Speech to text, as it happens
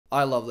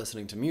I love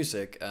listening to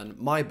music, and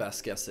my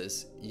best guess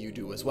is you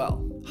do as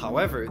well.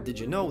 However, did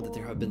you know that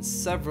there have been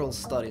several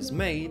studies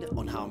made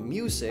on how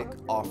music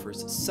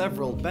offers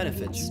several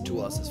benefits to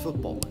us as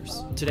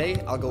footballers?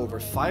 Today, I'll go over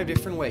 5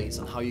 different ways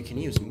on how you can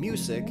use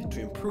music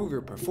to improve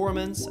your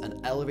performance and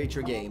elevate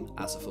your game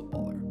as a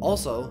footballer.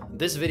 Also,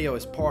 this video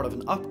is part of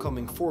an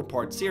upcoming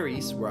 4-part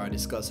series where I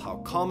discuss how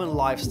common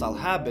lifestyle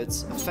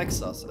habits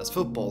affects us as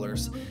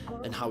footballers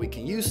and how we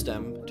can use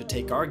them to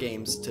take our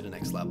games to the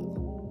next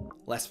level.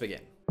 Let's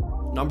begin.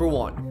 Number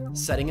 1.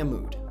 Setting a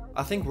mood.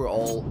 I think we're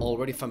all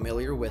already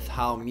familiar with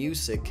how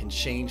music can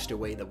change the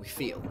way that we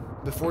feel.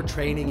 Before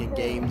training and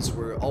games,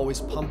 we're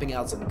always pumping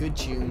out some good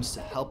tunes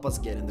to help us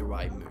get in the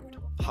right mood.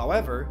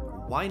 However,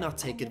 why not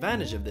take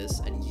advantage of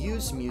this and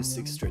use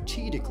music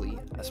strategically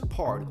as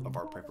part of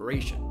our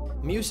preparation?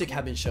 Music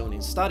has been shown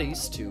in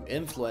studies to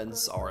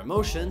influence our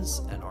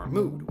emotions and our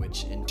mood,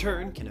 which in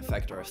turn can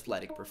affect our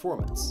athletic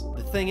performance.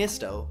 The thing is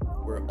though,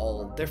 we're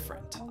all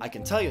different. I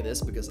can tell you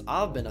this because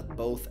I've been at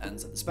both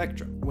ends of the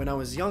spectrum. When I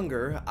was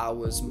younger, I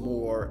was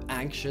more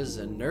anxious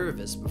and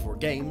nervous before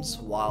games,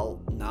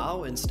 while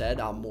now instead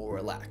I'm more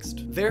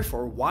relaxed.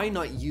 Therefore, why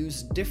not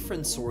use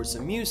different sorts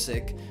of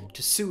music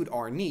to suit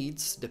our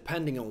needs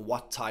depending on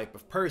what type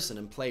of person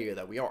and player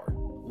that we are?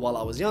 While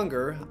I was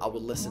younger, I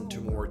would listen to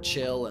more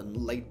chill and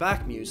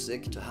laid-back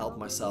music to help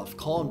myself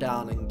calm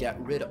down and get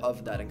rid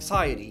of that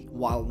anxiety,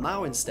 while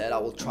now instead I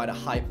will try to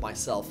hype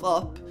myself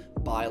up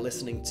by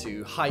listening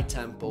to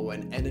high-tempo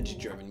and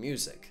energy-driven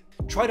music.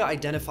 Try to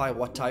identify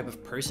what type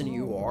of person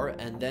you are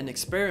and then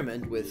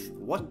experiment with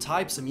what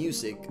types of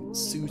music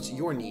suits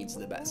your needs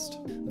the best.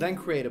 Then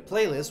create a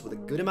playlist with a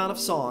good amount of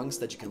songs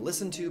that you can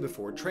listen to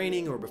before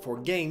training or before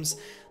games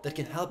that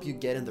can help you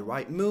get in the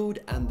right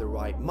mood and the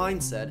right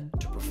mindset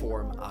to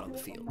perform out on the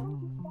field.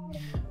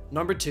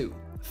 Number 2.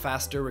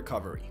 Faster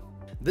recovery.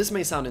 This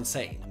may sound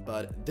insane,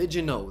 but did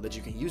you know that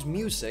you can use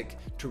music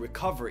to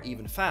recover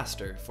even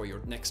faster for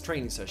your next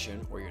training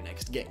session or your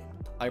next game?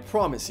 I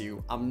promise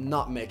you, I'm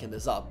not making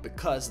this up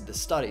because the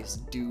studies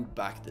do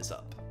back this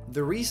up.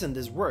 The reason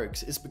this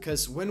works is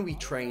because when we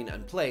train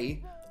and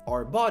play,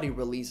 our body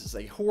releases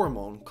a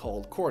hormone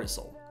called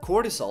cortisol.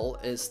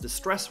 Cortisol is the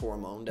stress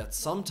hormone that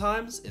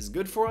sometimes is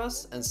good for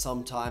us and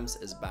sometimes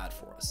is bad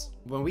for us.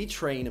 When we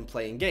train and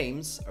play in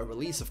games, a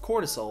release of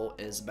cortisol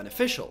is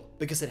beneficial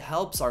because it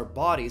helps our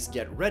bodies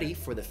get ready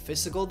for the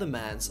physical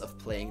demands of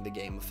playing the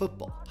game of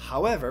football.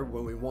 However,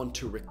 when we want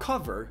to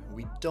recover,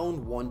 we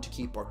don't want to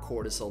keep our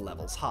cortisol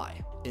levels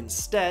high.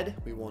 Instead,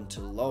 we want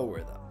to lower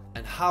them.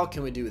 And how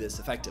can we do this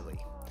effectively?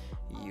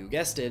 You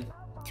guessed it,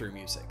 through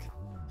music.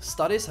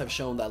 Studies have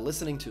shown that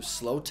listening to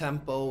slow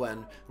tempo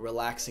and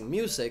relaxing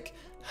music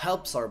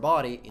helps our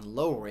body in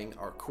lowering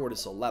our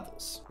cortisol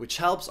levels, which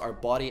helps our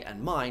body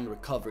and mind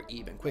recover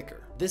even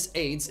quicker. This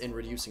aids in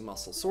reducing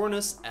muscle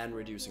soreness and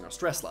reducing our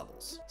stress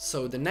levels.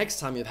 So the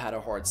next time you've had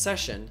a hard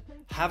session,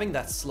 having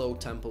that slow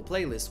tempo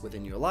playlist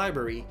within your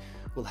library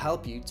will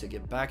help you to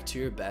get back to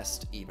your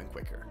best even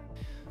quicker.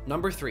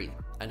 Number 3.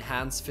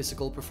 Enhance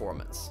physical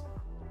performance.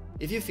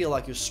 If you feel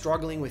like you're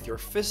struggling with your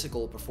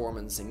physical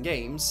performance in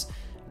games,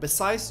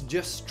 besides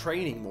just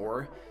training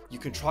more, you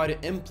can try to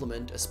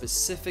implement a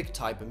specific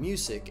type of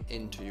music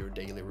into your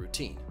daily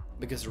routine.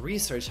 Because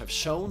research have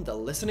shown that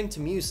listening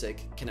to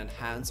music can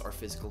enhance our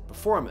physical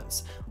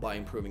performance by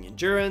improving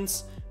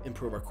endurance,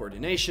 improve our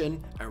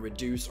coordination, and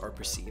reduce our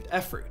perceived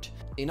effort.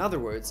 In other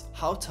words,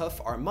 how tough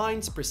our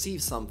minds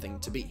perceive something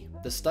to be.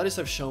 The studies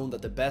have shown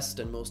that the best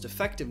and most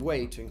effective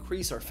way to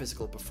increase our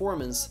physical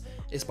performance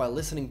is by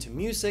listening to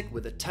music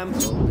with a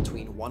tempo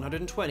between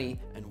 120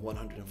 and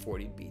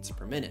 140 beats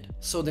per minute.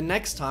 So the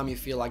next time you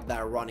feel like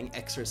that running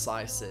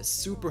exercise is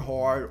super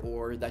hard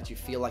or that you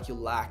feel like you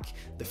lack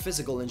the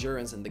physical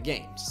endurance in the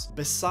games,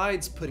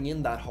 besides putting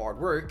in that hard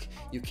work,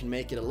 you can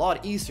make it a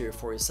lot easier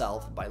for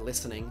yourself by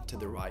listening to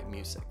the right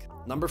music.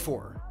 Number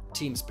 4.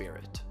 Team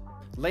spirit.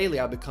 Lately,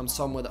 I've become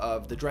somewhat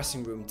of the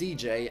dressing room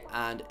DJ,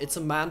 and it's a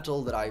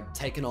mantle that I've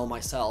taken on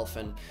myself,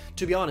 and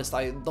to be honest,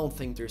 I don't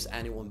think there's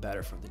anyone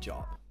better for the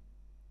job.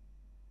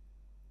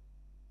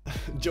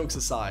 Jokes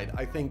aside,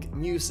 I think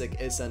music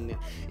is an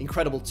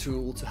incredible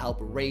tool to help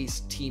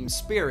raise team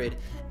spirit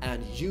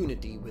and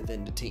unity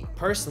within the team.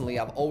 Personally,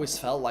 I've always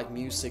felt like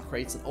music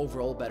creates an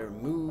overall better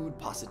mood,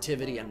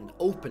 positivity, and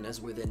openness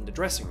within the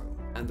dressing room,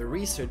 and the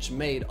research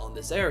made on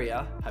this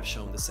area have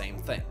shown the same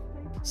thing.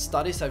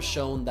 Studies have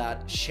shown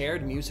that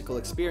shared musical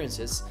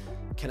experiences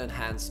can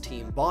enhance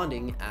team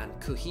bonding and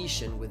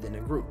cohesion within a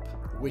group,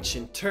 which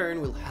in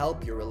turn will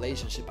help your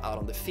relationship out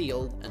on the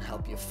field and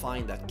help you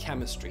find that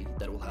chemistry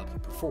that will help you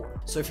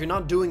perform. So if you're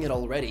not doing it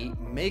already,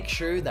 make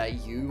sure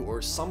that you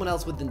or someone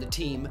else within the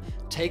team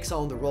takes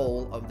on the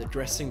role of the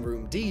dressing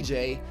room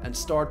DJ and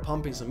start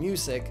pumping some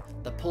music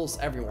that pulls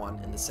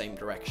everyone in the same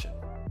direction.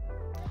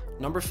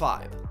 Number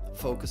 5.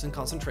 Focus and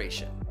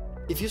concentration.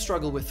 If you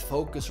struggle with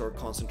focus or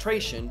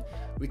concentration,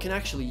 we can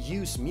actually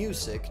use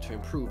music to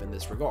improve in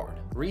this regard.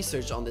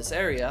 Research on this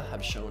area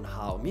have shown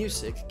how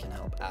music can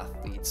help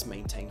athletes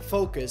maintain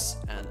focus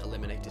and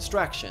eliminate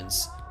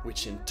distractions,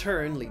 which in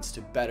turn leads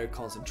to better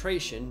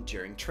concentration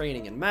during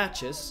training and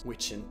matches,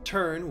 which in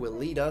turn will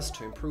lead us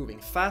to improving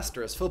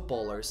faster as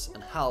footballers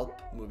and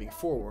help moving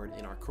forward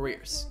in our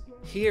careers.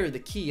 Here the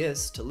key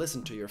is to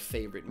listen to your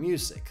favorite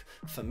music,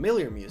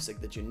 familiar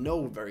music that you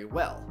know very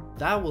well.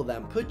 That will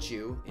then put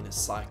you in a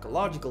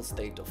psychological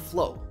state of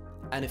flow.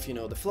 And if you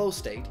know the flow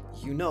state,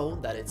 you know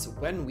that it's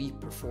when we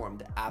perform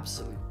the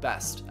absolute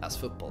best as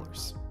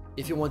footballers.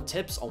 If you want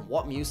tips on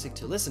what music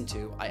to listen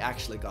to, I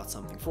actually got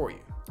something for you.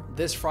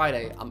 This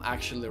Friday, I'm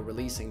actually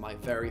releasing my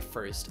very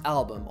first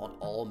album on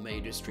all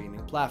major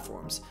streaming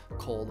platforms,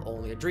 called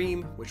Only a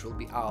Dream, which will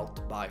be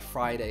out by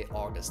Friday,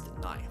 August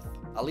 9th.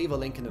 I'll leave a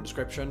link in the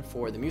description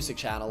for the music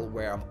channel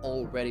where I've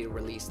already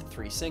released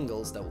 3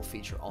 singles that will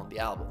feature on the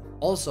album.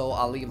 Also,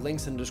 I'll leave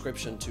links in the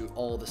description to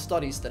all the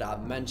studies that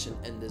I've mentioned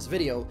in this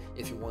video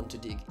if you want to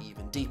dig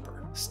even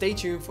deeper. Stay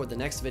tuned for the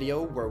next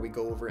video where we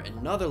go over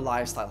another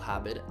lifestyle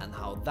habit and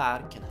how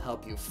that can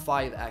help you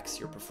 5x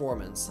your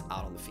performance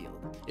out on the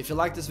field. If you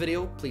like this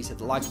video, please hit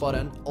the like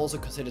button. Also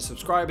consider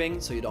subscribing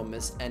so you don't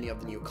miss any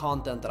of the new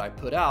content that I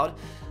put out.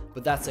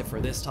 But that's it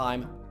for this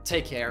time.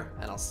 Take care,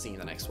 and I'll see you in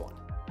the next one.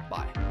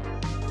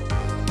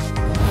 Bye.